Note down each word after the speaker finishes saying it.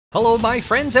Hello my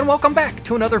friends and welcome back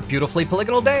to another beautifully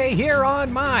polygonal day here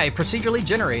on my procedurally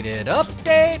generated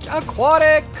Update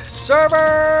Aquatic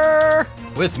server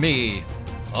with me,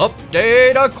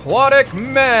 Update Aquatic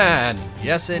Man.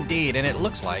 Yes indeed, and it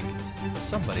looks like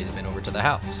somebody's been over to the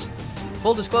house.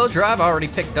 Full disclosure, I've already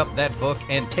picked up that book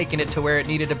and taken it to where it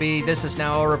needed to be. This is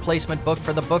now a replacement book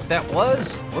for the book that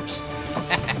was, whoops,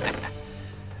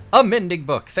 a mending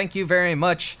book. Thank you very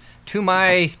much to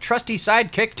my trusty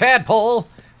sidekick Tadpole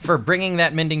for bringing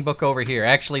that mending book over here.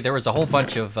 Actually, there was a whole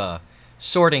bunch of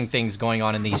sorting things going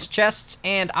on in these chests,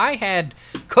 and I had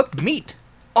cooked meat.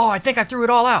 Oh, I think I threw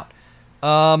it all out.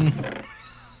 I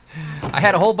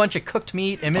had a whole bunch of cooked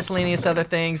meat and miscellaneous other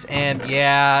things, and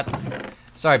yeah,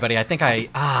 sorry, buddy. I think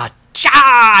I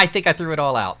think I threw it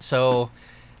all out. So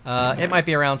it might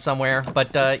be around somewhere,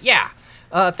 but yeah.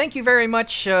 Thank you very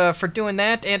much for doing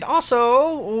that. And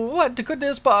also, what could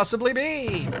this possibly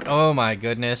be? Oh my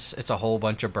goodness, it's a whole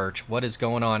bunch of birch. What is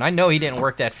going on? I know he didn't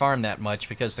work that farm that much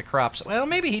because the crops, well,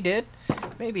 maybe he did.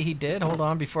 Maybe he did. Hold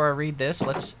on, before I read this,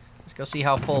 let's go see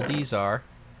how full these are.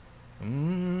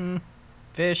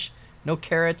 Fish, no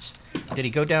carrots. Did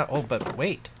he go down? Oh, but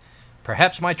wait.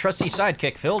 Perhaps my trusty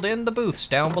sidekick filled in the booths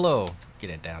down below. Get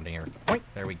it down here. Point.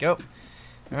 There we go.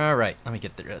 All right, let me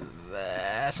get there.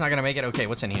 That's not gonna make it. Okay,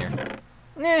 what's in here?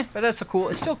 But that's cool.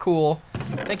 It's still cool.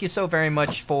 Thank you so very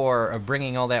much for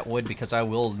bringing all that wood because I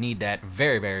will need that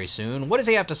very, very soon. What does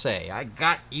he have to say? I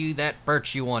got you that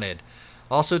birch you wanted.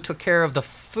 Also took care of the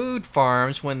food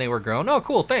farms when they were grown. Oh,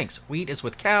 cool, thanks. Wheat is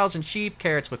with cows and sheep,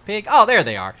 carrots with pig. Oh, there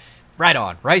they are. Right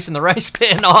on. Rice in the rice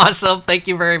bin. Awesome. Thank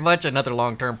you very much. Another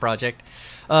long-term project.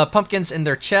 Pumpkins in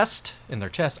their chest.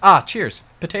 Ah, cheers.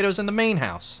 Potatoes in the main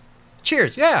house.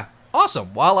 Cheers, yeah,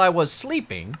 awesome. While I was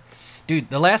sleeping, dude,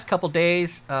 the last couple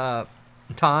days,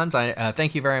 Tons, I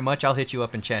thank you very much. I'll hit you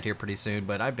up in chat here pretty soon,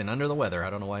 but I've been under the weather. I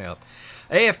don't know why up.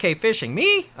 AFK fishing,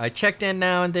 me? I checked in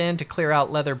now and then to clear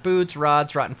out leather boots,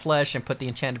 rods, rotten flesh, and put the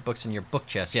enchanted books in your book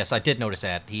chest. Yes, I did notice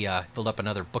that. He filled up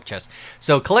another book chest.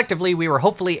 So collectively, we were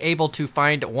hopefully able to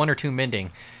find one or two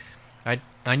mending.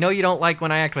 I know you don't like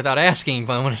when I act without asking,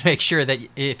 but I want to make sure that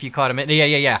if you caught him,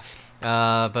 yeah.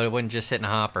 But it wouldn't just sit in a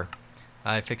hopper.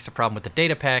 I fixed a problem with the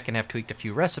data pack and have tweaked a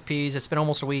few recipes. It's been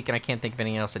almost a week and I can't think of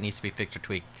anything else that needs to be fixed or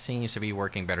tweaked. Seems to be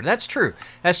working better. That's true.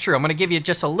 That's true. I'm going to give you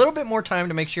just a little bit more time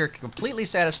to make sure you're completely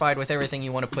satisfied with everything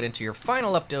you want to put into your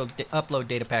final upload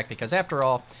data pack because after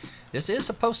all, this is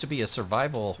supposed to be a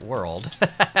survival world,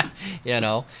 you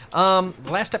know.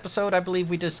 Last episode, I believe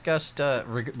we discussed,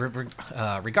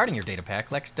 regarding your data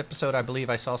pack, last episode, I believe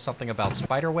I saw something about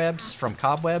spider webs from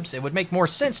cobwebs. It would make more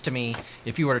sense to me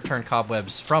if you were to turn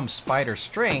cobwebs from spider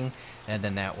string, and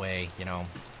then that way, you know,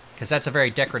 because that's a very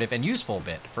decorative and useful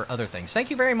bit for other things. Thank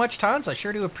you very much, Tons. I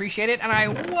sure do appreciate it, and I,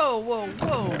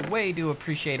 way do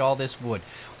appreciate all this wood.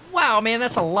 Wow, man,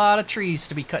 that's a lot of trees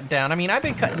to be cutting down. I mean, I've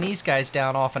been cutting these guys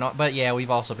down off and on, but yeah, we've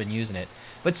also been using it.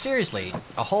 But seriously,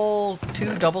 a whole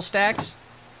 2 double stacks?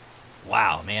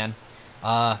 Wow, man.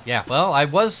 Yeah, well, I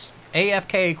was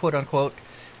AFK, quote-unquote,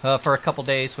 for a couple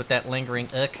days with that lingering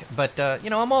ick, but, you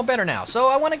know, I'm all better now. So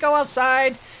I want to go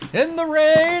outside in the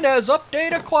rain as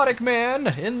Update Aquatic Man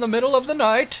in the middle of the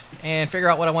night and figure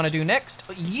out what I want to do next.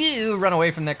 You run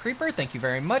away from that creeper. Thank you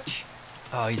very much.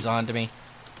 Oh, he's on to me.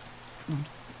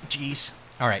 Jeez.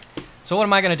 All right. So what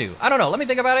am I going to do? I don't know. Let me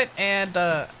think about it. And,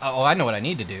 oh, I know what I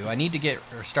need to do. I need to get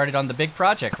started on the big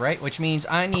project, right? Which means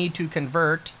I need to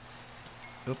convert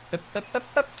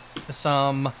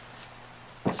some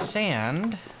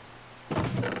sand.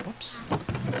 Whoops.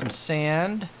 Some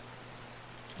sand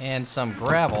and some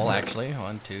gravel, actually.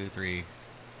 1, 2, 3.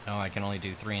 Oh, I can only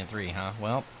do 3 and 3, huh?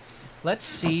 Well, let's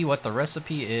see what the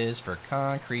recipe is for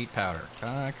concrete powder.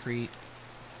 Concrete.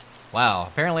 Wow.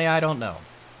 Apparently I don't know.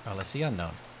 Oh, let's see,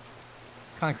 unknown.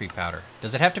 Concrete powder.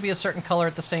 Does it have to be a certain color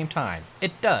at the same time?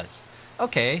 It does.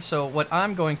 Okay, so what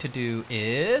I'm going to do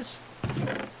is...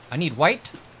 I need white.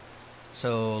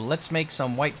 So let's make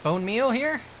some white bone meal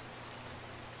here.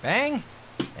 Bang.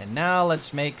 And now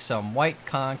let's make some white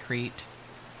concrete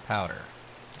powder.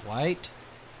 White.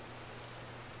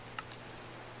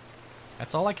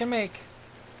 That's all I can make.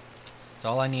 That's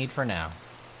all I need for now.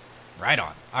 Right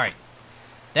on. All right.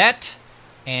 That...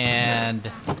 and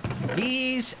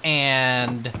these,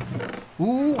 and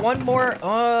ooh, one more.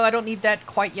 Oh, I don't need that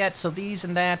quite yet, so these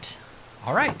and that.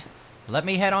 All right, let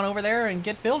me head on over there and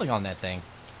get building on that thing.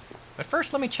 But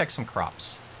first, let me check some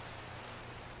crops.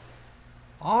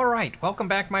 All right, welcome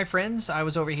back, my friends. I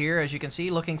was over here, as you can see,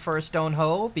 looking for a stone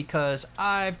hoe because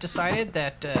I've decided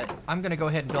that I'm going to go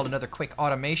ahead and build another quick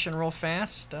automation real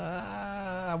fast.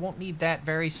 I won't need that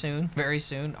very soon, very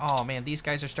soon. Oh, man, these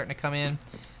guys are starting to come in.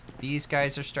 These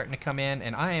guys are starting to come in,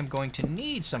 and I am going to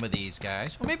need some of these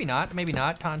guys. Well, maybe not. Maybe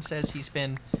not. Ton says he's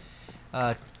been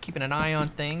keeping an eye on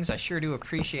things. I sure do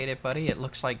appreciate it, buddy. It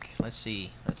looks like... Let's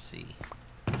see.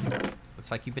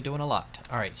 Looks like you've been doing a lot.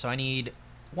 All right, so I need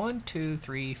 1, 2,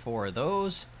 3, 4 of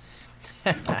those.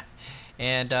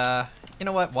 And you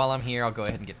know what? While I'm here, I'll go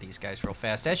ahead and get these guys real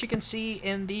fast. As you can see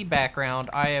in the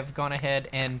background, I have gone ahead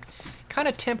and kind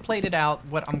of templated out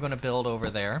what I'm going to build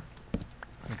over there.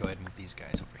 Let me go ahead and move these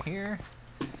guys over here.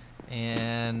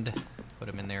 And put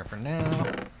them in there for now.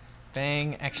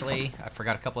 Bang. Actually, I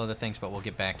forgot a couple other things, but we'll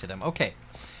get back to them. Okay.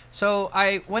 So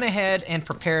I went ahead and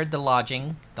prepared the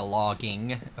logging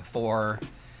for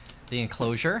the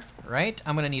enclosure, right?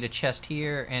 I'm going to need a chest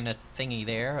here and a thingy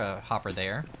there, a hopper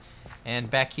there. And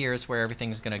back here is where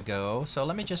everything's going to go. So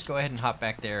let me just go ahead and hop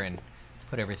back there and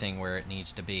put everything where it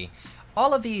needs to be.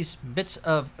 All of these bits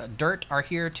of dirt are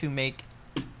here to make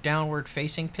downward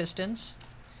facing pistons,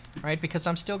 right? Because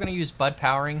I'm still going to use bud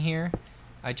powering here.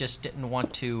 I just didn't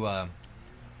want to... oh,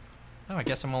 I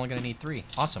guess I'm only going to need 3.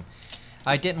 Awesome.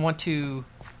 I didn't want to...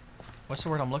 What's the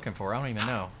word I'm looking for? I don't even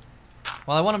know.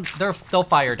 Well, I want them... They'll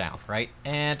fire down, right?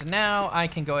 And now I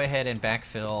can go ahead and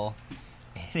backfill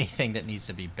anything that needs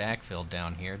to be backfilled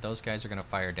down here. Those guys are going to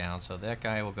fire down, so that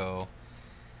guy will go...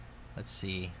 Let's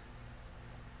see.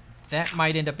 That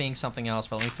might end up being something else,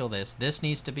 but let me fill this. This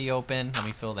needs to be open. Let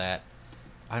me fill that.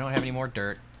 I don't have any more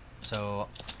dirt, so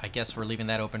I guess we're leaving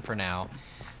that open for now.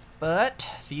 But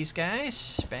these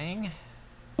guys... Bang.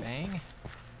 Bang.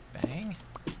 Bang.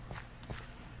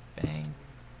 Bang.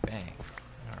 Bang.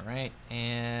 Alright,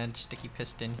 and sticky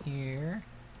piston here.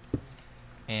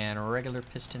 And regular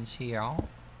pistons here.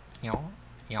 Here.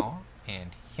 Here.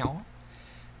 And here.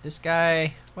 This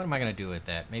guy, what am I going to do with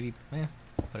that? Maybe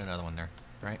put another one there,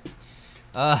 right?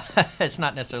 It's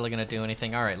not necessarily going to do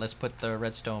anything. Alright, let's put the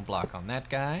redstone block on that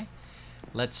guy.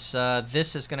 Let's,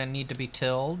 this is going to need to be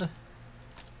tilled.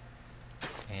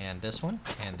 And this one.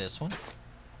 And this one.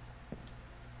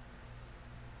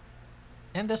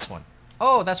 And this one.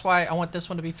 Oh, that's why I want this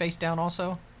one to be face down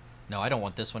also? No, I don't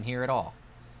want this one here at all.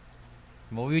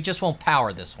 Well, we just won't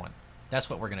power this one. That's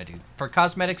what we're going to do. For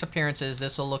cosmetics appearances,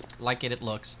 this will look like it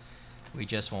looks. We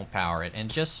just won't power it. And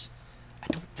just, I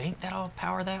don't think that I'll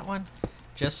power that one.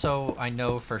 Just so I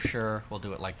know for sure, we'll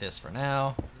do it like this for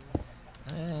now.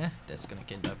 That's going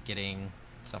to end up getting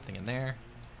something in there.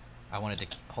 I wanted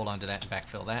to hold on to that and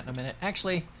backfill that in a minute.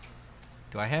 Actually,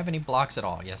 do I have any blocks at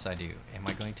all? Yes, I do. Am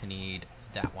I going to need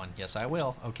that one? Yes, I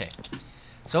will. Okay.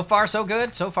 So far, so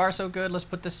good. So far, so good. Let's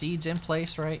put the seeds in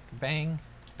place, right? Bang,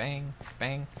 bang,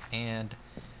 bang, and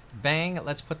bang.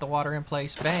 Let's put the water in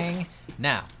place. Bang.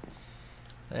 Now,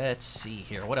 let's see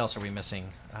here. What else are we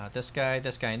missing? This guy, and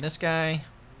this guy.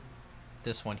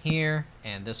 This one here,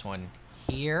 and this one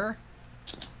here.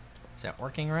 Is that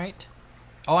working right?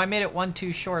 Oh, I made it one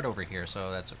too short over here,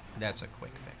 so that's a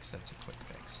quick fix. That's a quick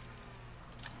fix.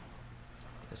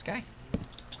 This guy.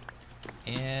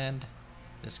 And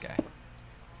this guy.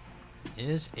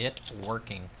 Is it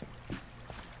working?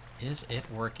 Is it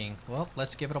working? Well,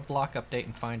 let's give it a block update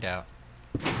and find out.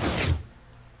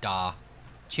 Duh.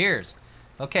 Cheers.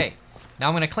 Okay, now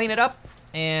I'm going to clean it up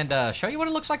and show you what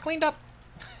it looks like cleaned up.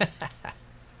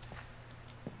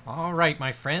 All right,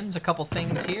 my friends, a couple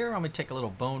things here. I'm going to take a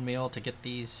little bone meal to get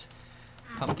these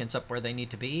pumpkins up where they need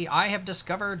to be. I have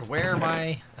discovered where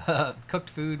my cooked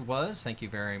food was. Thank you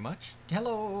very much.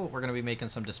 Hello. We're going to be making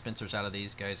some dispensers out of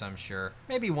these guys, I'm sure.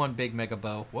 Maybe one big mega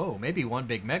bow. Whoa, maybe one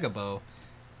big mega bow.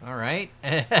 All right.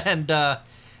 And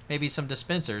maybe some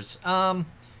dispensers.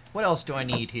 What else do I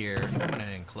need here? I'm going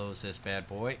to enclose this bad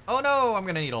boy. Oh, no, I'm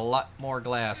going to need a lot more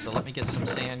glass. So let me get some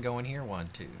sand going here. 1,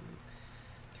 2,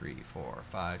 3, 4,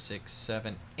 5, 6,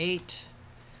 7, 8.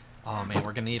 Oh man,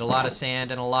 we're gonna need a lot of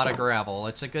sand and a lot of gravel.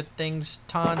 It's a good thing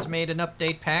Ton's made an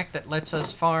update pack that lets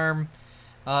us farm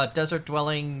desert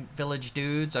dwelling village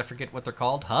dudes. I forget what they're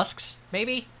called. Husks,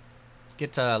 maybe?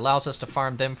 Allows us to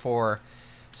farm them for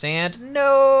sand.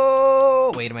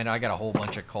 No! Wait a minute, I got a whole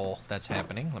bunch of coal that's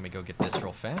happening. Let me go get this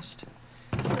real fast.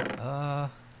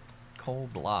 Coal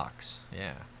blocks.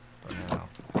 Yeah, for now.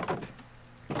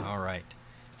 Alright.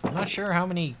 I'm not sure how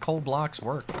many coal blocks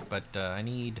work, but I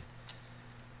need...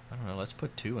 I don't know, let's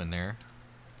put 2 in there.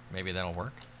 Maybe that'll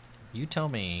work. You tell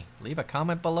me. Leave a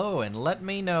comment below and let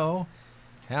me know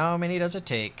how many does it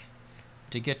take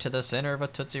to get to the center of a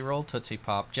Tootsie Roll Tootsie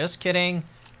Pop. Just kidding.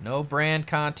 No brand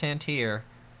content here.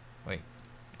 Wait,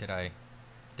 did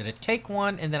it take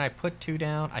 1 and then I put 2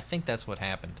 down? I think that's what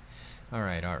happened.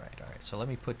 Alright. So let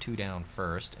me put 2 down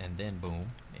first and then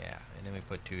boom. Yeah, and then we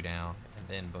put 2 down and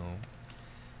then boom.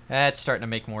 That's starting to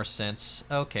make more sense.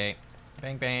 Okay.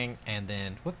 Bang, bang, and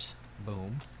then, whoops,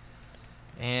 boom.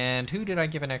 And who did I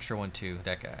give an extra one to?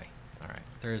 That guy. All right,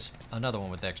 there's another one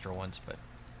with extra ones, but,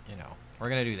 you know, we're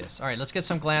going to do this. All right, let's get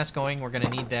some glass going. We're going to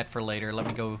need that for later. Let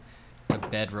me go to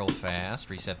bed real fast,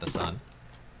 reset the sun.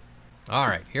 All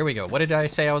right, here we go. What did I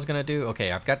say I was going to do?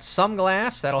 Okay, I've got some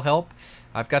glass. That'll help.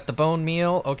 I've got the bone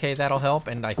meal. Okay, that'll help.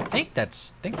 And I think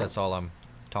that's all I'm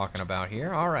talking about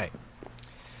here. All right.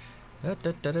 All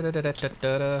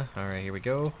right, here we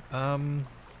go. Bone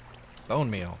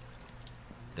meal.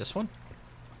 This one?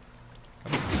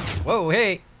 Whoa,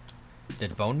 hey!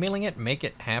 Did bone mealing it make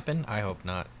it happen? I hope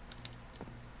not.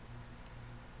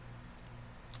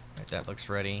 Right, that looks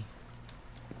ready.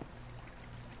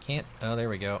 Can't. Oh, there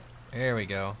we go. There we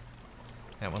go.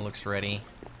 That one looks ready.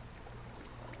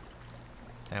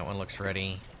 That one looks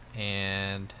ready.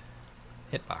 And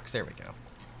hitbox. There we go.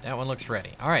 That one looks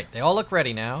ready. All right, they all look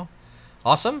ready now.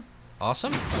 Awesome.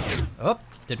 Awesome. Oh,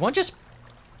 did one just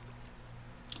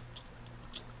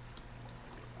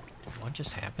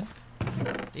happen?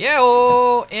 Yeah,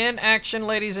 oh, in action,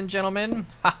 ladies and gentlemen.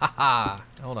 Ha ha ha.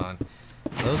 Hold on.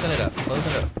 Closing it up.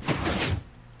 Closing it up.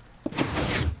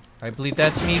 I believe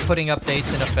that's me putting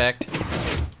updates in effect.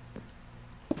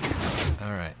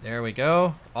 All right, there we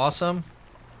go. Awesome.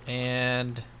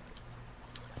 And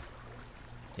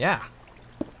yeah.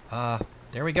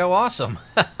 There we go. Awesome.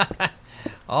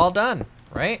 All done,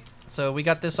 right? So we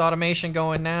got this automation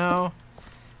going now.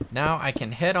 Now I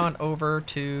can head on over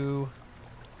to...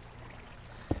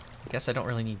 I guess I don't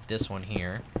really need this one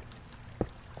here.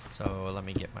 So let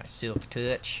me get my silk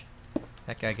touch.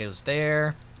 That guy goes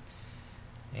there.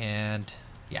 And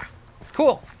yeah,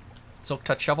 cool. Silk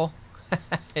touch shovel.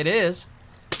 It is.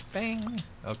 Bang.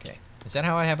 Okay. Is that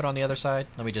how I have it on the other side?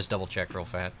 Let me just double check real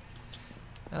fast.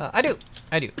 I do.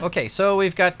 Okay, so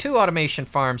we've got 2 automation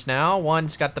farms now.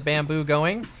 One's got the bamboo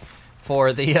going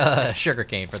for the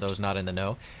sugarcane, for those not in the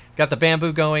know. Got the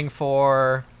bamboo going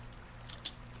for...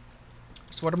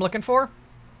 What's the word I'm looking for?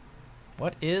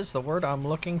 What is the word I'm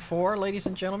looking for, ladies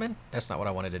and gentlemen? That's not what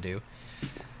I wanted to do.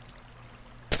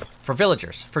 For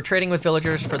villagers. For trading with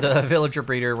villagers, for the villager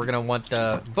breeder, we're going to want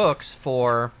books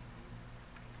for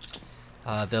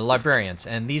the librarians.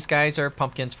 And these guys are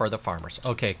pumpkins for the farmers.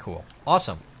 Okay, cool.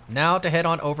 Awesome. Now to head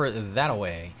on over that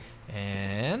way.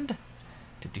 And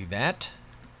to do that,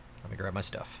 let me grab my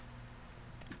stuff.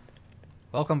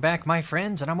 Welcome back, my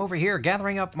friends, and I'm over here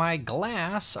gathering up my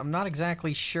glass. I'm not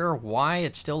exactly sure why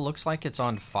it still looks like it's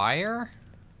on fire.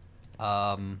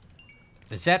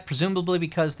 Is that presumably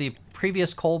because the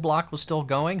previous coal block was still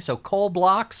going? So coal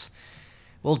blocks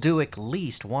will do at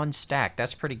least 1 stack.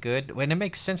 That's pretty good. And it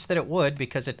makes sense that it would,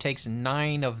 because it takes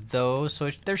 9 of those, so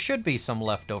there should be some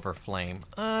leftover flame.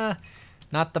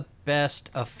 Not the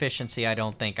best efficiency, I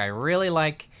don't think. I really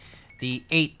like the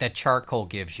 8 that charcoal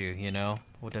gives you, you know?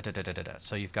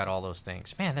 So you've got all those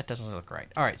things. Man, that doesn't look right.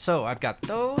 All right, so I've got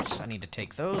those. I need to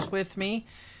take those with me.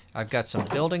 I've got some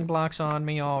building blocks on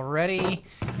me already.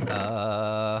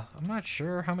 I'm not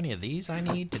sure how many of these I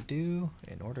need to do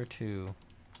in order to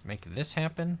make this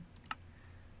happen.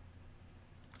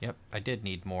 Yep, I did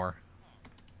need more.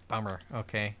 Bummer,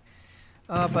 okay.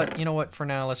 But you know what, for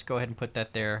now, let's go ahead and put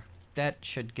that there. That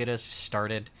should get us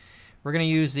started. We're gonna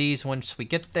use these once we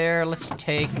get there. Let's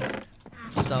take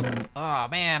some, oh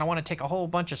man, I wanna take a whole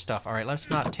bunch of stuff. All right, let's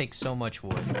not take so much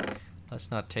wood.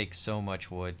 Let's not take so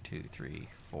much wood. 2, 3,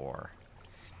 4,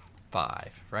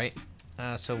 5, right?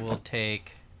 So we'll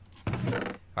take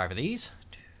 5 of these.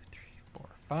 2, 3, 4,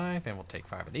 5, and we'll take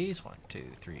 5 of these. 1, 2,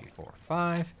 3, 4,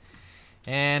 5.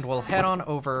 And we'll head on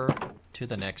over to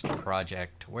the next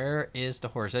project. Where is the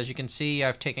horse? As you can see,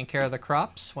 I've taken care of the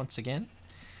crops once again.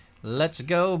 Let's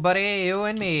go, buddy, you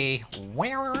and me.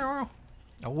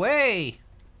 Away!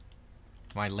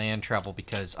 My land travel,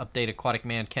 because update Aquatic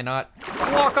Man cannot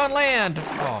walk on land.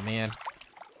 Oh, man.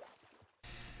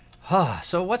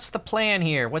 So what's the plan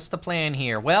here? What's the plan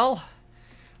here? Well,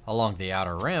 along the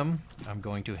outer rim, I'm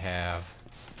going to have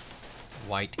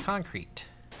white concrete.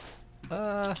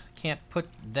 Can't put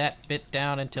that bit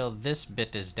down until this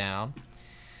bit is down.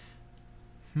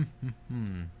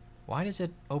 Why does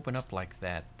it open up like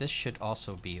that? This should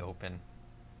also be open.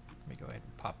 Let me go ahead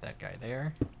and pop that guy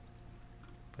there.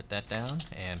 Put that down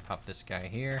and pop this guy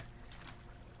here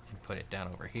and put it down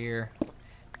over here.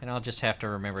 And I'll just have to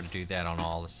remember to do that on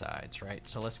all the sides, right?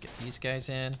 So let's get these guys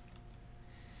in.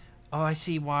 Oh, I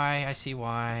see why. I see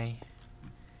why.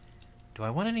 Do I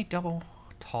want any double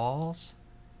talls?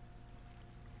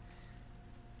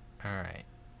 All right.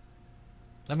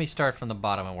 Let me start from the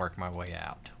bottom and work my way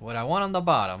out. What I want on the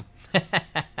bottom,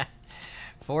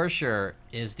 for sure,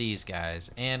 is these guys.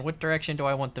 And what direction do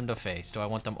I want them to face? Do I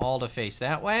want them all to face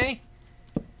that way?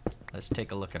 Let's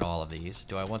take a look at all of these.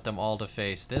 Do I want them all to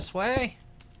face this way?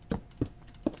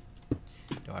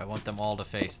 Do I want them all to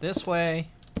face this way?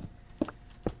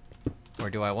 Or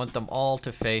do I want them all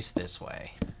to face this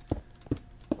way?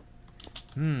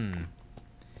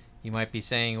 You might be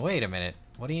saying, wait a minute,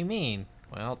 what do you mean?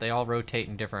 Well, they all rotate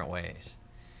in different ways.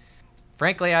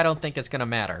 Frankly, I don't think it's gonna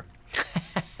matter.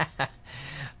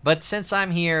 But since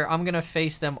I'm here, I'm gonna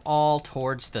face them all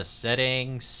towards the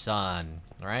setting sun.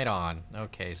 Right on.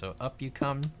 Okay, so up you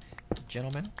come,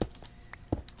 gentlemen.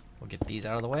 We'll get these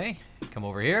out of the way. Come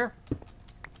over here.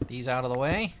 These out of the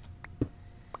way.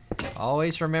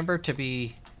 Always remember to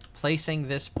be placing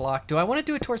this block. Do I want to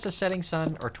do it towards the setting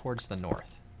sun or towards the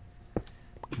north?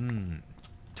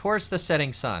 Towards the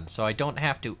setting sun, so I don't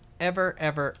have to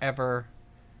ever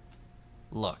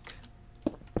look.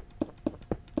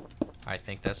 I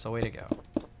think that's the way to go.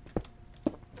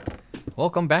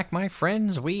 Welcome back, my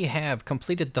friends. We have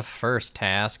completed the first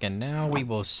task, and now we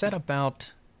will set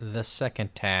about the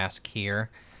second task here.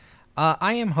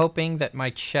 I am hoping that my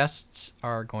chests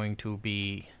are going to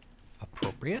be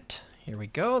appropriate. Here we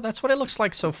go. That's what it looks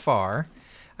like so far.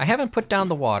 I haven't put down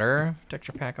the water.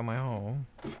 Texture pack on my home.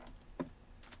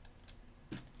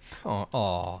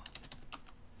 Oh.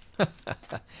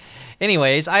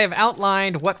 Anyways, I have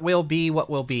outlined what will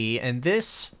be, and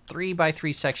this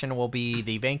 3x3 section will be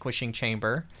the vanquishing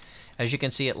chamber. As you can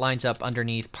see, it lines up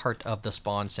underneath part of the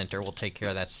spawn center. We'll take care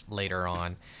of that later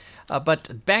on.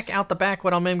 But back out the back,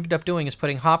 what I'll end up doing is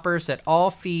putting hoppers that all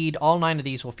 9 of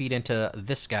these will feed into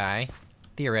this guy,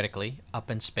 theoretically, up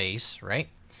in space, right?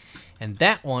 And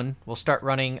that one will start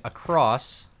running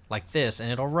across like this,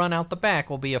 and it'll run out the back,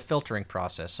 will be a filtering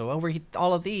process. So over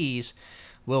all of these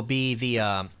will be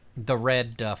the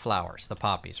red flowers, the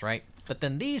poppies, right? But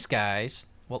then these guys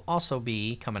will also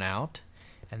be coming out,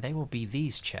 and they will be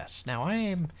these chests. Now I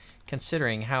am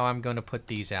considering how I'm going to put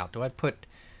these out. Do I put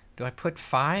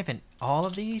 5 in all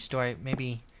of these? Do I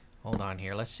maybe, hold on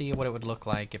here, let's see what it would look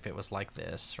like if it was like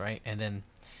this, right? And then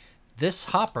this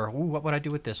hopper, ooh, what would I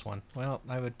do with this one? Well,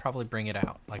 I would probably bring it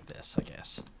out like this, I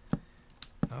guess.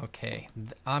 Okay,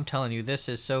 I'm telling you, this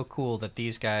is so cool that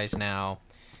these guys now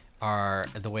are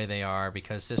the way they are,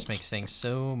 because this makes things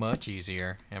so much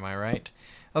easier. Am I right?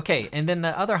 Okay, and then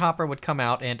the other hopper would come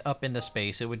out, and up in the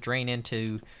space, it would drain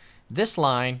into this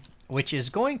line, which is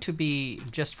going to be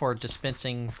just for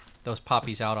dispensing those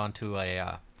poppies out onto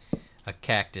a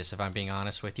cactus, if I'm being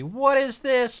honest with you. What is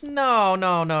this? No.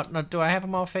 Do I have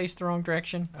them all faced the wrong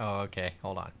direction? Oh, okay.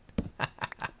 Hold on. All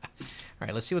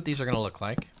right, let's see what these are going to look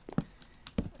like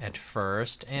at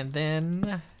first, and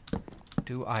then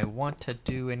do I want to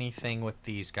do anything with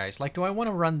these guys? Like, do I want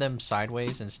to run them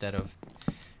sideways instead of...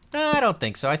 No, I don't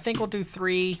think so. I think we'll do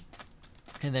 3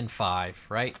 and then 5,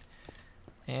 right?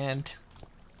 And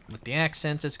with the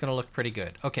accents, it's going to look pretty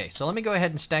good. Okay, so let me go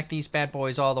ahead and stack these bad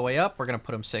boys all the way up. We're going to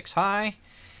put them 6 high,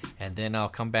 and then I'll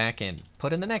come back and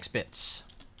put in the next bits.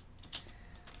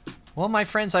 Well, my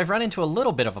friends, I've run into a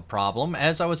little bit of a problem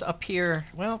as I was up here.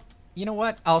 Well, you know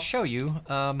what? I'll show you.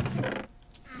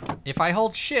 If I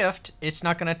hold shift, it's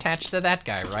not going to attach to that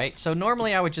guy, right? So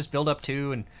normally I would just build up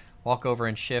 2 and walk over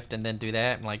and shift and then do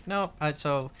that. I'm like, nope.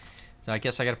 So I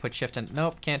guess I got to put shift in.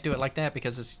 Nope, can't do it like that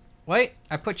because it's... Wait,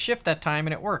 I put shift that time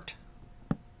and it worked.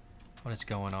 What is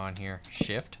going on here?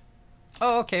 Shift?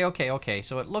 Oh, okay.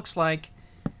 So it looks like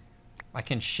I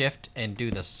can shift and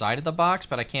do the side of the box,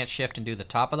 but I can't shift and do the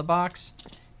top of the box.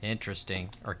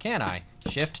 Interesting. Or can I?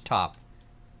 Shift top.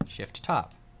 Shift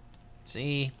top.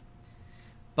 See?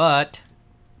 But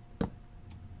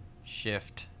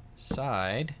shift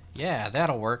side. Yeah,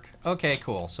 that'll work. Okay,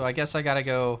 cool. So I guess I gotta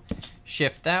go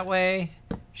shift that way,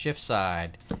 shift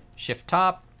side, shift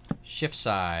top, shift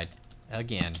side.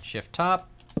 Again, shift top,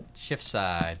 shift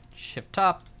side, shift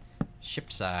top,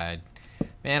 shift side.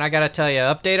 Man, I gotta tell you,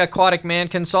 Update Aquatic, man,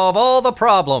 can solve all the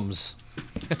problems.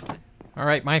 All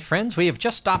right, my friends, we have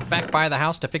just stopped back by the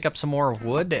house to pick up some more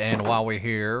wood, and while we're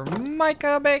here,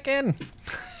 Micah Bacon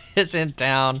is in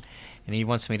town, and he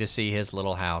wants me to see his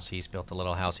little house. He's built a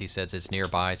little house. He says it's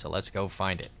nearby, so let's go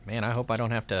find it. Man, I hope I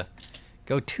don't have to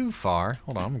go too far.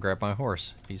 Hold on, I'm gonna grab my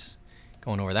horse if he's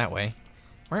going over that way.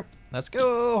 All right, let's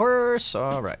go, horse.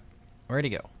 All right, where'd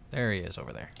he go? There he is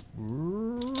over there.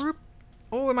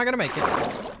 Oh, am I gonna make it?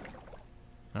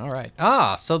 All right.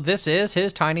 Ah, so this is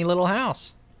his tiny little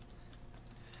house.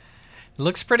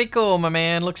 Looks pretty cool, my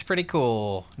man. Looks pretty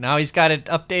cool. Now he's got it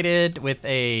updated with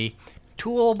a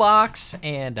toolbox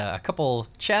and a couple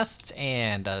chests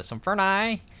and some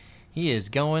ferni. He is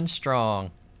going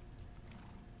strong.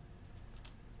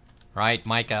 Right,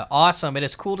 Micah. Awesome. It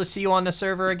is cool to see you on the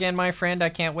server again, my friend. I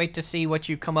can't wait to see what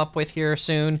you come up with here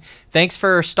soon. Thanks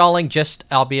for stalling, just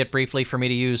albeit briefly, for me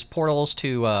to use portals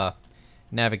to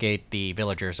navigate the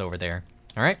villagers over there.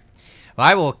 All right. Well,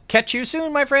 I will catch you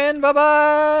soon, my friend.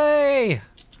 Bye-bye.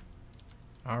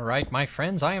 All right, my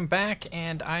friends, I am back,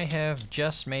 and I have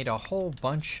just made a whole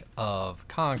bunch of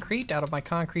concrete out of my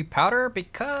concrete powder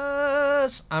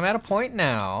because I'm at a point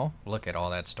now. Look at all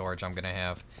that storage I'm going to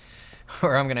have.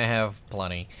 Or I'm going to have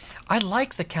plenty. I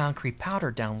like the concrete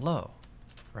powder down low,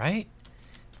 right?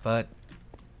 But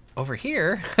over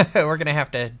here, we're going to have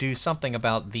to do something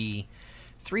about the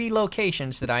 3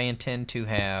 locations that I intend to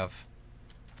have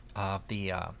what's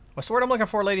the word I'm looking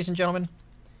for, ladies and gentlemen?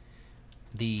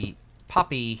 The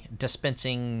poppy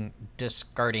dispensing,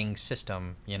 discarding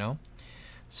system, you know?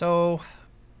 So,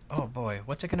 oh boy,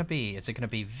 what's it going to be? Is it going to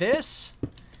be this?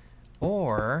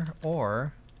 Or...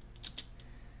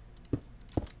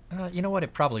 you know what?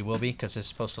 It probably will be, because it's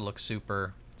supposed to look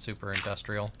super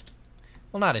industrial.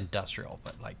 Well, not industrial,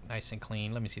 but like nice and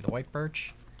clean. Let me see the white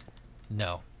birch.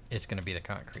 No, it's going to be the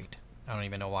concrete. I don't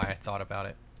even know why I thought about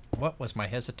it. What was my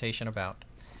hesitation about?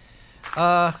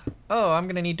 Oh, I'm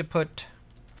going to need to put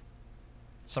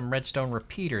some redstone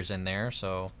repeaters in there.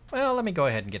 So, well, let me go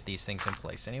ahead and get these things in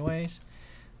place anyways.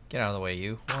 Get out of the way,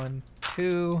 you. 1,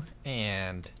 2,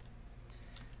 and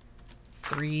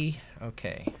 3.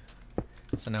 Okay.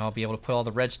 So now I'll be able to put all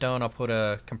the redstone. I'll put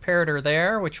a comparator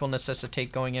there, which will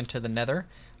necessitate going into the nether.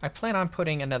 I plan on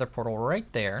putting a nether portal right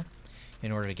there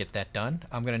in order to get that done.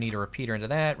 I'm going to need a repeater into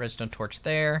that, redstone torch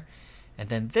there. And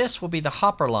then this will be the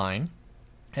hopper line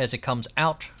as it comes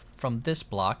out from this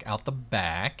block, out the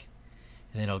back.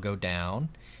 And then it'll go down,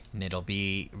 and it'll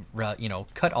be, you know,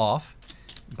 cut off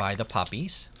by the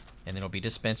poppies. And then it'll be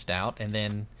dispensed out. And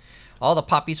then all the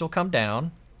poppies will come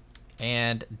down.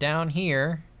 And down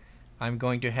here, I'm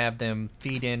going to have them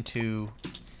feed into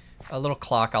a little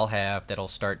clock I'll have that'll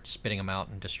start spitting them out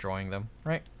and destroying them,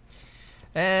 right?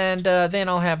 And then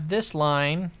I'll have this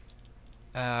line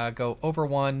go over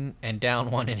 1 and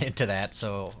down 1 and into that.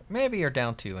 So maybe you're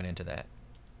down 2 and into that.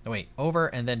 No, wait, over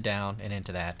and then down and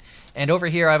into that. And over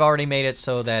here I've already made it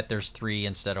so that there's 3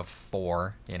 instead of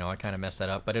 4. You know, I kind of messed that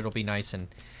up, but it'll be nice and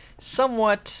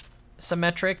somewhat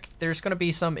symmetric. There's going to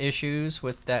be some issues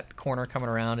with that corner coming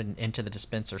around and into the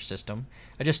dispenser system.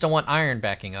 I just don't want iron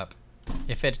backing up,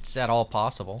 if it's at all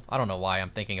possible. I don't know why I'm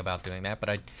thinking about doing that,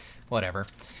 but whatever.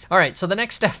 All right, so the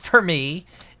next step for me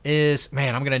is,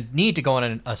 man, I'm going to need to go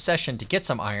on a session to get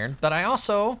some iron, but I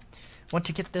also want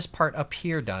to get this part up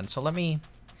here done. So let me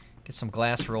get some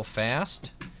glass real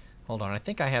fast. Hold on, I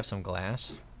think I have some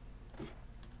glass.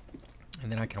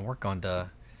 And then I can work on the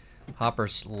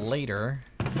hoppers later,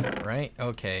 right?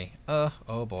 Okay.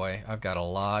 Oh boy, I've got a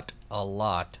lot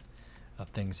of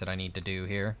things that I need to do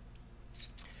here.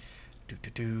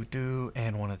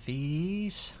 And one of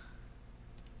these.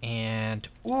 And,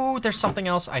 ooh, there's something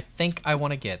else I think I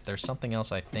want to get. There's something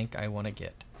else I think I want to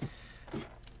get.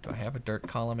 Do I have a dirt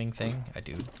columning thing? I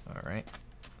do. All right.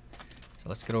 So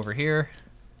let's get over here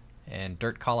and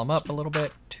dirt column up a little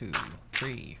bit. 2,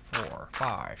 3, 4,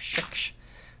 5, 6.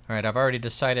 All right, I've already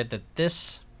decided that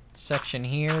this section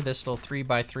here, this little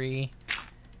 3x3,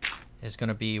 is going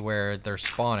to be where they're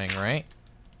spawning, right?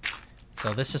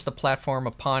 So this is the platform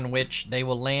upon which they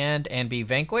will land and be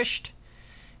vanquished.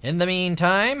 In the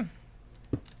meantime,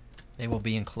 they will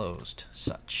be enclosed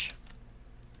such.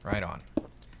 Right on.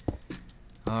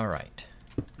 All right.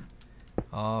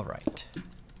 All right.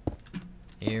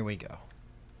 Here we go.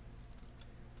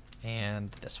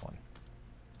 And this one.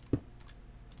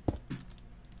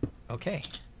 Okay.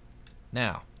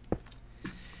 Now,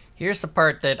 here's the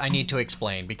part that I need to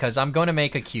explain, because I'm going to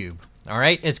make a cube. All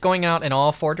right? It's going out in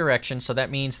all 4 directions, so that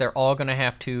means they're all going to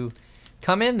have to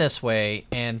come in this way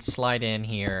and slide in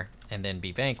here and then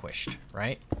be vanquished,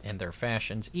 right? In their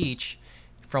fashions, each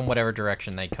from whatever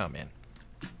direction they come in.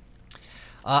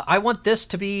 I want this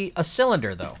to be a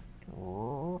cylinder, though.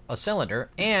 A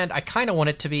cylinder, and I kind of want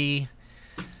it to be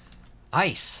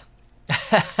ice.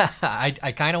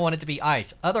 I kind of want it to be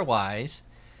ice. Otherwise,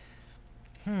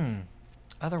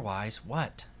 otherwise,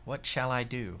 what? What shall I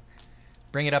do?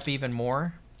 Bring it up even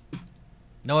more?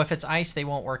 No, if it's ice, they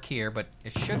won't work here, but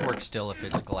it should work still if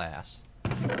it's glass.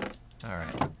 All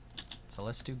right. So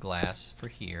let's do glass for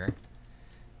here.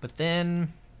 But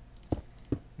then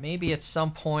maybe at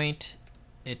some point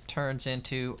it turns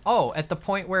into, oh, at the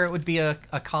point where it would be a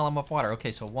column of water.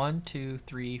 Okay, so 1, 2,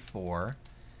 3, 4,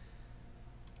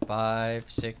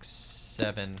 5, 6,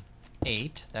 7,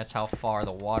 8. That's how far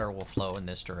the water will flow in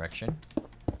this direction.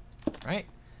 Right?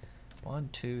 1,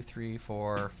 2, 3,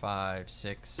 4, 5,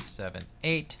 6, 7,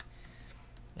 8.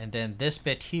 And then this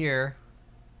bit here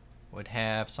would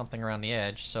have something around the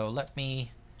edge. So let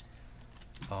me...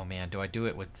 Oh man, do I do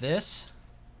it with this?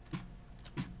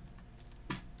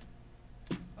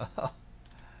 Oh,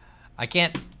 I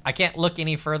can't look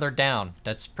any further down.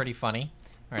 That's pretty funny.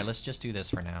 All right, let's just do this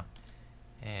for now.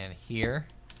 And here,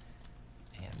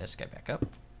 and this guy back up,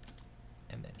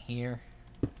 and then here,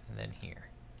 and then here.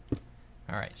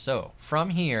 All right, so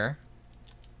from here,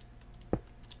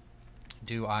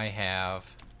 do I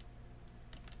have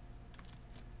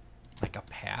like a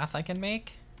path I can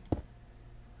make?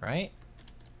 Right?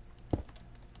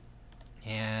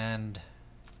 And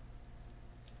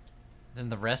then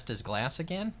the rest is glass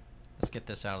again. Let's get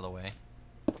this out of the way.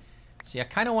 See, I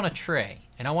kind of want a tray,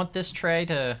 and I want this tray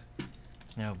to...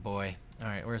 Oh boy. All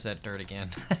right, where's that dirt again?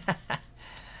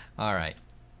 All right.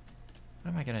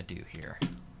 What am I gonna do here?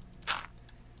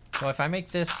 So if I make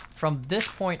this, from this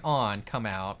point on, come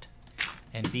out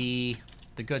and be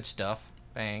the good stuff,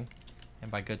 bang. And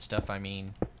by good stuff, I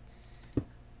mean,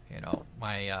 you know,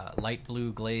 my light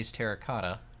blue glazed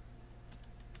terracotta.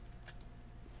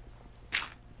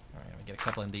 All right, let me get a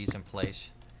couple of these in place.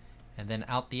 And then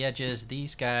out the edges,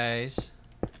 these guys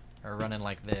are running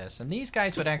like this. And these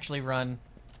guys would actually run...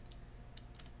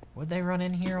 Would they run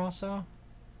in here also?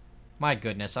 My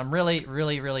goodness, I'm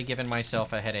really giving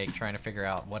myself a headache trying to figure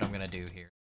out what I'm going to do here.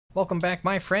 Welcome back,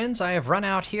 my friends. I have run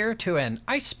out here to an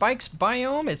ice spikes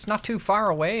biome. It's not too far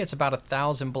away. It's about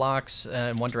 1,000 blocks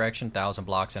in one direction, 1,000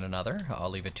 blocks in another. I'll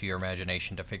leave it to your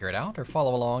imagination to figure it out, or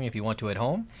follow along if you want to at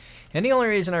home. And the only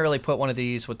reason I really put one of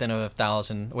these within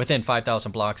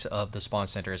 5,000 blocks of the spawn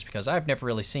center is because I've never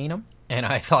really seen them, and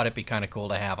I thought it'd be kind of cool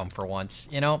to have them for once.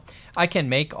 You know, I can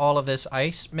make all of this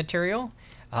ice material,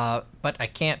 but I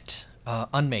can't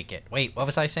unmake it. Wait, what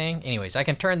was I saying? Anyways, I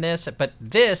can turn this, but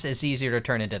this is easier to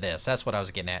turn into this. That's what I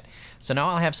was getting at. So now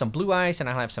I'll have some blue ice and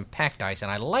I'll have some packed ice, and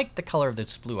I like the color of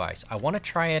this blue ice. I want to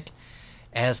try it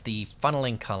as the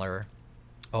funneling color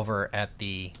over at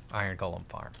the Iron Golem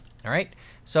farm. All right,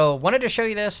 so wanted to show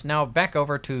you this. Now back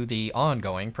over to the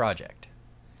ongoing project.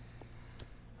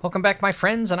 Welcome back, my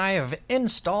friends, and I have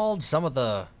installed some of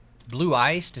the blue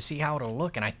ice to see how it'll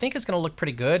look, and I think it's going to look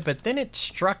pretty good, but then it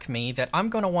struck me that I'm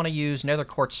going to want to use nether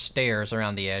quartz stairs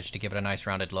around the edge to give it a nice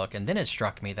rounded look, and then it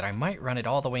struck me that I might run it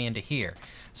all the way into here.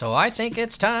 So I think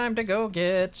it's time to go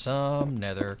get some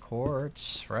nether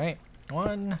quartz, right?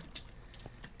 1,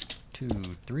 2,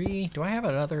 3. Do I have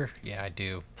another? Yeah, I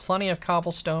do. Plenty of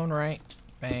cobblestone, right?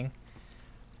 Bang.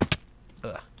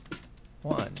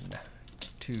 1,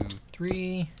 2,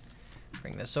 3.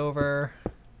 Bring this over.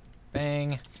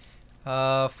 Bang.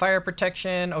 Fire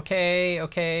protection,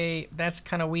 okay, that's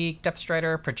kind of weak. Depth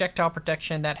strider, projectile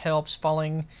protection, that helps.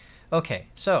 Falling, okay,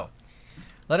 so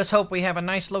let us hope we have a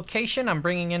nice location. I'm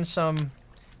bringing in some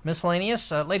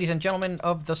miscellaneous. Ladies and gentlemen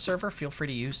of the server, feel free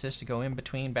to use this to go in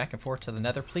between, back and forth to the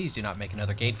nether. Please do not make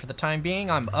another gate for the time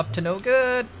being. I'm up to no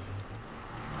good.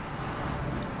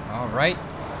 All right.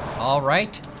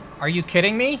 Are you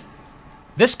kidding me?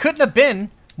 This couldn't have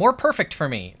been more perfect for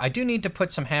me. I do need to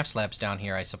put some half slabs down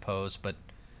here, I suppose, but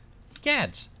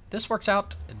gads, this works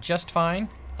out just fine.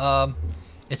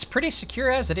 It's pretty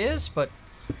secure as it is, but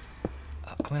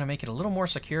I'm gonna make it a little more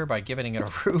secure by giving it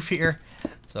a roof here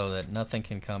so that nothing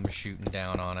can come shooting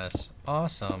down on us.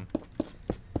 Awesome.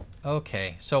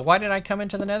 Okay, so why did I come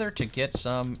into the nether? To get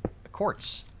some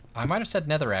quartz. I might have said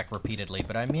netherrack repeatedly,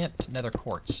 but I meant nether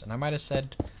quartz, and I might have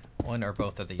said one or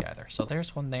both of the either. So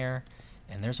there's one there.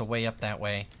 And there's a way up that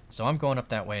way, so I'm going up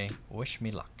that way. Wish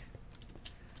me luck.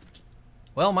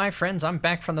 Well, my friends, I'm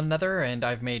back from the nether, and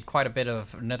I've made quite a bit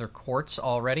of nether quartz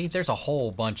already. There's a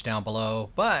whole bunch down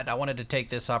below, but I wanted to take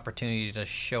this opportunity to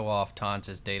show off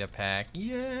Tons's data pack.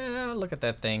 Yeah, look at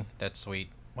that thing. That's sweet.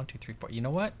 1, 2, 3, 4. You know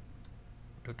what?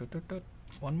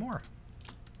 One more.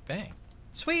 Bang.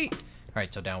 Sweet. All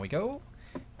right, so down we go.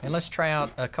 And let's try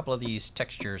out a couple of these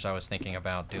textures I was thinking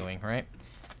about doing, right?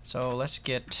 So let's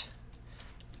get...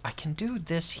 I can do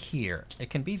this here. It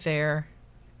can be there.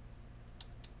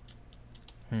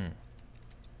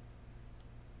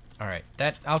 Alright,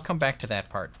 I'll come back to that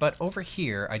part. But over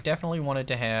here, I definitely wanted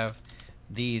to have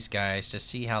these guys to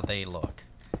see how they look.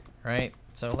 Right?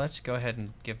 So let's go ahead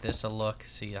and give this a look,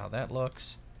 see how that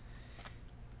looks.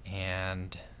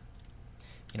 And,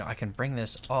 you know, I can bring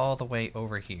this all the way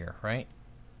over here, right?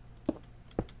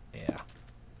 Yeah.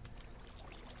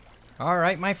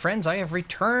 Alright, my friends, I have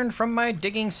returned from my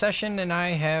digging session, and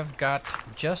I have got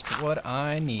just what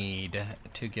I need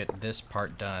to get this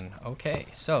part done. Okay,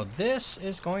 so this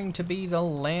is going to be the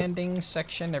landing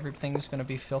section. Everything's going to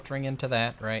be filtering into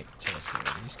that, right? So let's get rid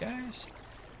of these guys.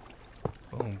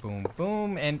 Boom, boom,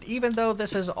 boom. And even though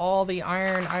this is all the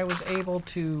iron I was able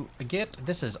to get,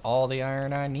 this is all the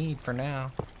iron I need for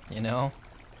now, you know?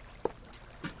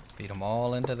 Feed them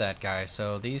all into that guy.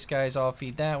 So these guys all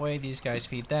feed that way. These guys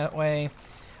feed that way.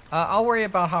 I'll worry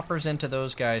about hoppers into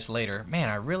those guys later. Man,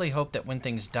 I really hope that when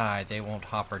things die, they won't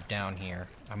hopper down here.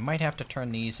 I might have to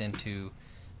turn these into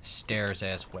stairs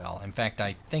as well. In fact,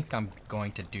 I think I'm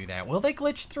going to do that. Will they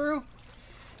glitch through?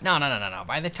 No.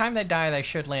 By the time they die, they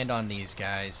should land on these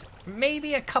guys.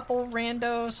 Maybe a couple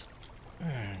randos?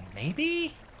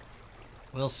 Maybe?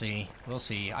 We'll see. We'll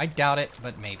see. I doubt it,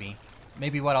 but maybe.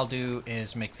 Maybe what I'll do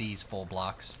is make these full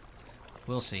blocks.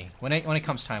 We'll see. When it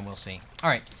comes time, we'll see. All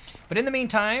right. But in the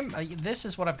meantime, this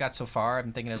is what I've got so far.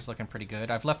 I'm thinking it's looking pretty good.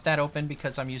 I've left that open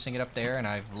because I'm using it up there, and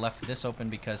I've left this open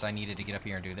because I needed to get up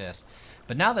here and do this.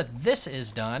 But now that this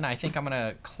is done, I think I'm going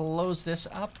to close this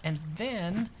up, and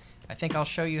then I think I'll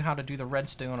show you how to do the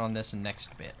redstone on this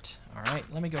next bit. All right,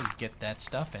 let me go get that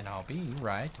stuff, and I'll be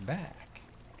right back.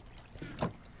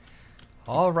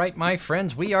 All right, my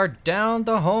friends, we are down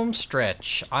the home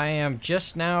stretch. I am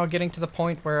just now getting to the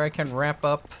point where I can wrap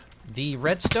up the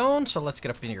redstone, so let's get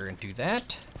up in here and do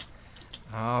that.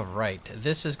 All right,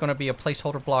 this is going to be a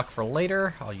placeholder block for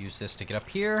later. I'll use this to get up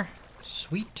here.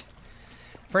 Sweet.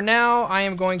 For now, I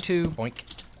am going to boink,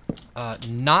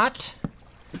 not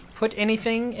put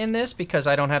anything in this because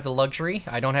I don't have the luxury.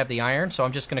 I don't have the iron, so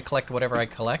I'm just going to collect whatever I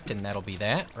collect, and that'll be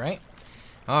that, right?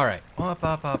 All right, up,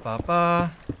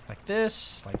 like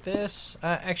this, like this.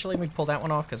 Actually, let me pull that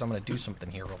one off because I'm going to do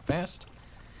something here real fast.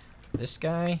 This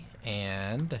guy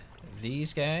and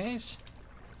these guys.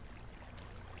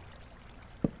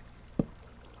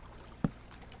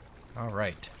 All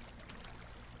right.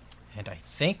 And I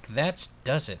think that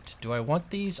does it. Do I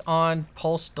want these on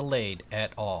pulse delayed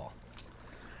at all?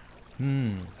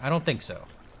 I don't think so.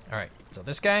 All right, so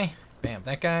this guy, bam,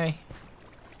 that guy.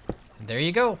 And there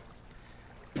you go.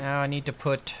 Now I need to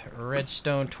put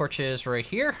redstone torches right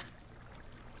here.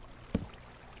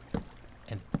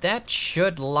 And that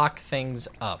should lock things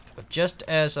up. But just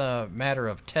as a matter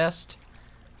of test,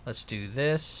 let's do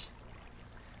this.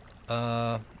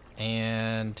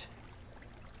 And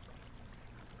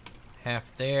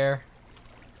half there.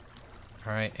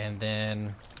 All right, and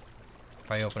then if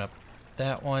I open up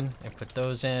that one and put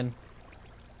those in,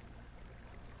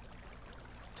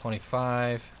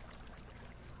 25.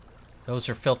 Those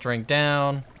are filtering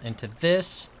down into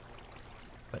this,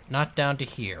 but not down to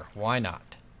here. Why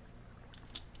not?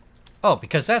 Oh,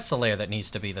 because that's the layer that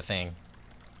needs to be the thing.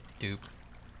 Dupe.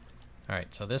 All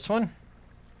right, so this one.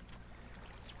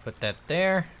 Let's put that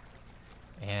there.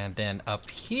 And then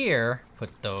up here,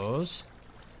 put those.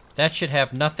 That should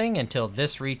have nothing until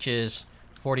this reaches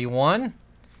 41.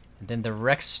 And then the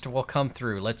rest will come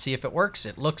through. Let's see if it works.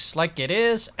 It looks like it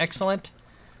is. Excellent.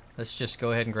 Let's just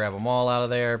go ahead and grab them all out of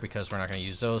there because we're not going to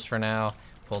use those for now.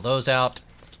 Pull those out.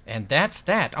 And that's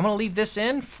that. I'm going to leave this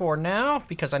in for now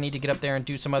because I need to get up there and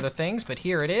do some other things. But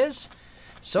here it is.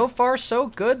 So far, so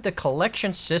good. The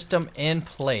collection system in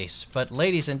place. But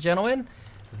ladies and gentlemen,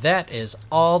 that is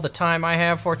all the time I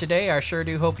have for today. I sure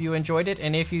do hope you enjoyed it.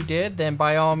 And if you did, then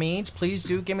by all means, please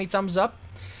do give me a thumbs up.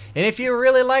 And if you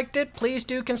really liked it, please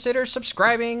do consider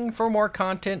subscribing for more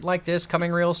content like this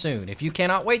coming real soon. If you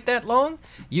cannot wait that long,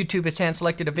 YouTube has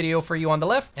hand-selected a video for you on the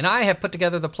left, and I have put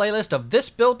together the playlist of this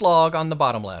build log on the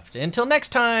bottom left. Until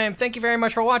next time, thank you very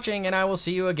much for watching, and I will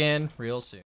see you again real soon.